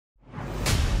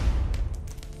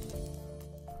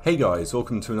Hey guys,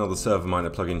 welcome to another ServerMiner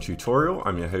plugin tutorial.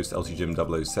 I'm your host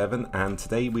LTJim007 and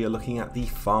today we are looking at the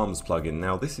Farms plugin.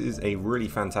 Now this is a really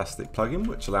fantastic plugin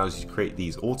which allows you to create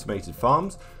these automated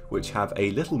farms which have a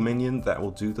little minion that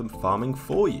will do the farming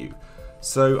for you.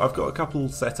 So I've got a couple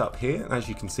set up here. As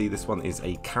you can see, this one is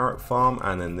a carrot farm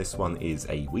and then this one is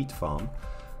a wheat farm.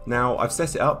 Now I've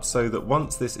set it up so that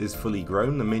once this is fully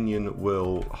grown, the minion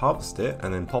will harvest it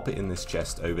and then pop it in this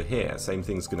chest over here. Same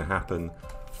thing's going to happen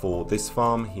for this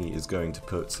farm. He is going to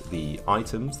put the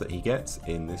items that he gets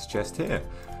in this chest here.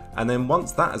 And then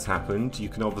once that has happened, you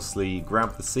can obviously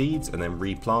grab the seeds and then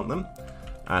replant them.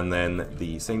 And then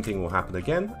the same thing will happen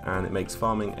again, and it makes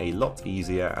farming a lot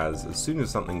easier as soon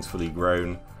as something's fully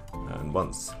grown, and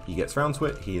once he gets around to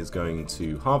it, he is going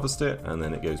to harvest it, and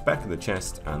then it goes back in the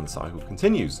chest and the cycle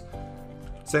continues.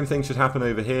 Same thing should happen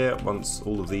over here once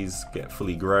all of these get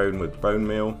fully grown with bone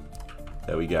meal.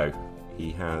 There we go.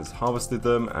 He has harvested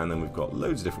them, and then we've got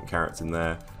loads of different carrots in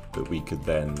there that we could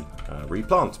then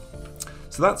replant.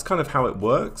 So that's kind of how it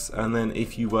works, and then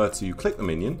if you were to click the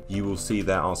minion, you will see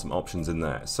there are some options in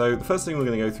there. So the first thing we're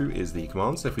going to go through is the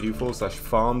commands. So if we do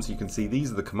 /farms, you can see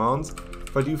these are the commands.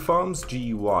 If I do farms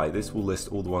GUI, this will list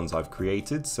all the ones I've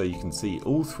created, so you can see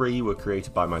all three were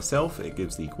created by myself. It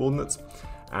gives the coordinates,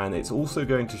 and it's also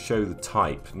going to show the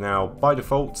type. Now by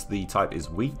default the type is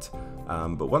wheat,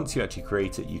 but once you actually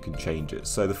create it you can change it.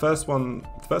 So the first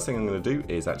thing I'm going to do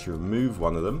is actually remove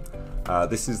one of them.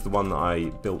 This is the one that I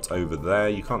built over there.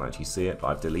 You can't actually see it, but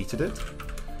I've deleted it.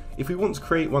 If we want to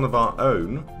create one of our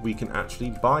own, we can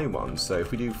actually buy one. So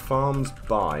if we do farms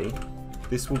buy,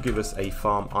 this will give us a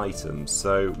farm item.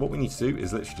 So what we need to do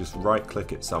is literally just right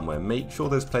click it somewhere. Make sure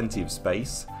there's plenty of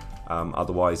space,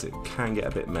 otherwise it can get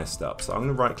a bit messed up. So I'm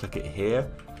going to right click it here,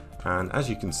 and as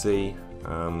you can see,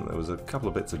 there was a couple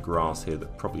of bits of grass here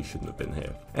that probably shouldn't have been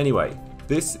here. Anyway,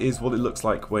 this is what it looks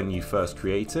like when you first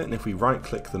create it, and if we right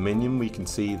click the minion we can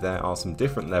see there are some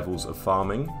different levels of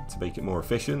farming to make it more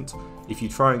efficient. If you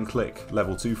try and click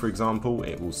level 2 for example,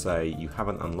 it will say you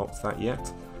haven't unlocked that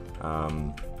yet.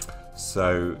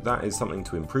 So that is something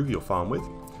to improve your farm with.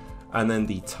 And then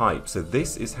the type, so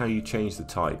this is how you change the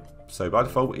type. So by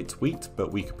default it's wheat,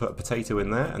 but we could put a potato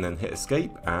in there and then hit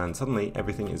escape, and suddenly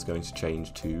everything is going to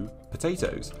change to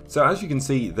potatoes. So as you can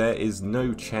see, there is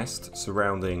no chest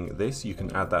surrounding this. You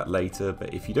can add that later,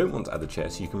 but if you don't want to add a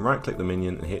chest, you can right click the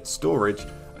minion and hit storage,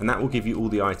 and that will give you all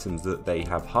the items that they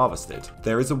have harvested.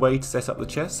 There is a way to set up the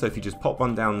chest, so if you just pop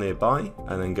one down nearby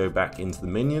and then go back into the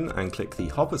minion and click the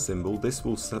hopper symbol, this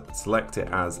will select it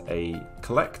as a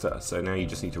collector. So now you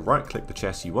just need to right click the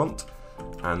chest you want,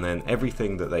 and then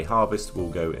everything that they harvest will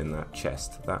go in that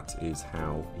chest. That is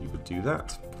how you would do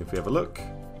that. If we have a look,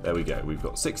 there we go. We've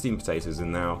got 16 potatoes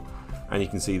in now, and you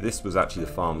can see this was actually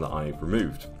the farm that I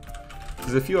removed.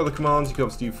 There's a few other commands. You can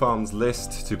obviously do farms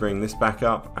list to bring this back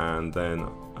up, and then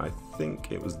I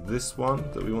think it was this one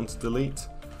that we want to delete.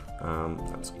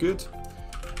 That's good.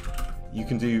 You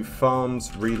can do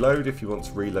farms reload if you want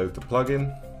to reload the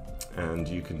plugin, and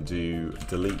you can do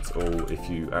delete all if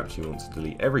you actually want to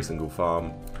delete every single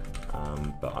farm,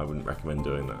 but I wouldn't recommend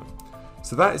doing that.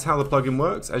 So that is how the plugin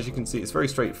works. As you can see, it's very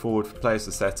straightforward for players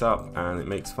to set up, and it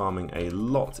makes farming a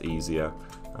lot easier,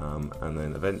 and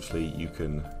then eventually you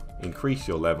can increase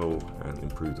your level and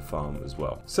improve the farm as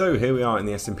well. So here we are in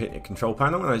the SMPitnik control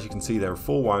panel, and as you can see there are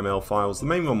 4 YML files. The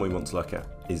main one we want to look at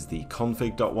is the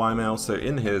config.yml. So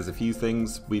in here there's a few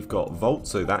things. We've got vault,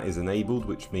 so that is enabled,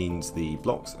 which means the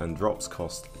blocks and drops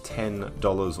cost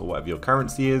 $10 or whatever your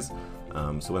currency is.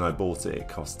 So when I bought it, it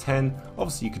cost 10.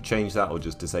 Obviously you could change that or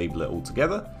just disable it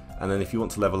altogether. And then if you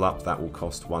want to level up, that will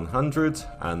cost 100,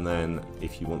 and then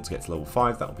if you want to get to level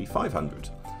 5, that will be 500.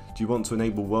 Do you want to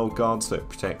enable world guard so it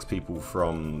protects people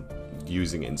from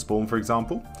using it in spawn, for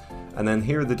example? And then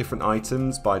here are the different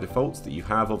items by default that you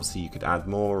have. Obviously you could add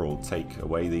more or take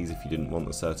away these if you didn't want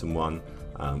a certain one,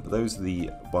 but those are the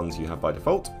ones you have by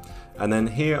default. And then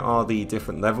here are the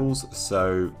different levels,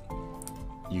 so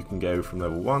you can go from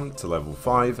level 1 to level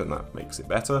 5, and that makes it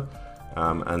better.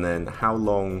 And then how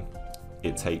long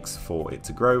it takes for it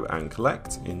to grow and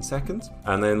collect in seconds.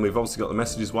 And then we've obviously got the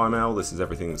messages YML. This is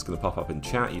everything that's going to pop up in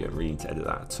chat. You don't really need to edit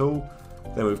that at all.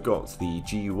 Then we've got the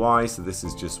GUI, so this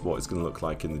is just what it's going to look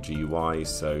like in the GUI,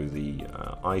 so the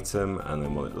item and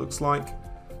then what it looks like.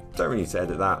 Don't really need to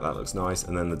edit that, that looks nice.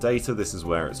 And then the data, this is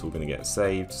where it's all going to get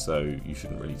saved, so you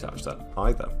shouldn't really touch that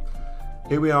either.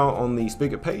 Here we are on the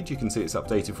Spigot page. You can see it's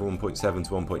updated from 1.7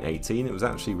 to 1.18. It was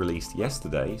actually released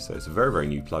yesterday, so it's a very, very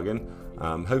new plugin.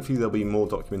 Hopefully there'll be more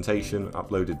documentation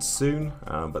uploaded soon,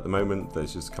 but at the moment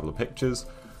there's just a couple of pictures.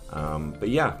 But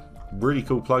yeah, Really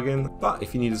cool plugin, but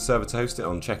if you need a server to host it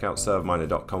on, check out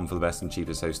serverminer.com for the best and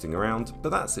cheapest hosting around. But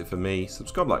that's it for me.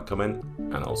 Subscribe, like, comment,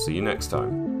 and I'll see you next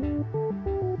time.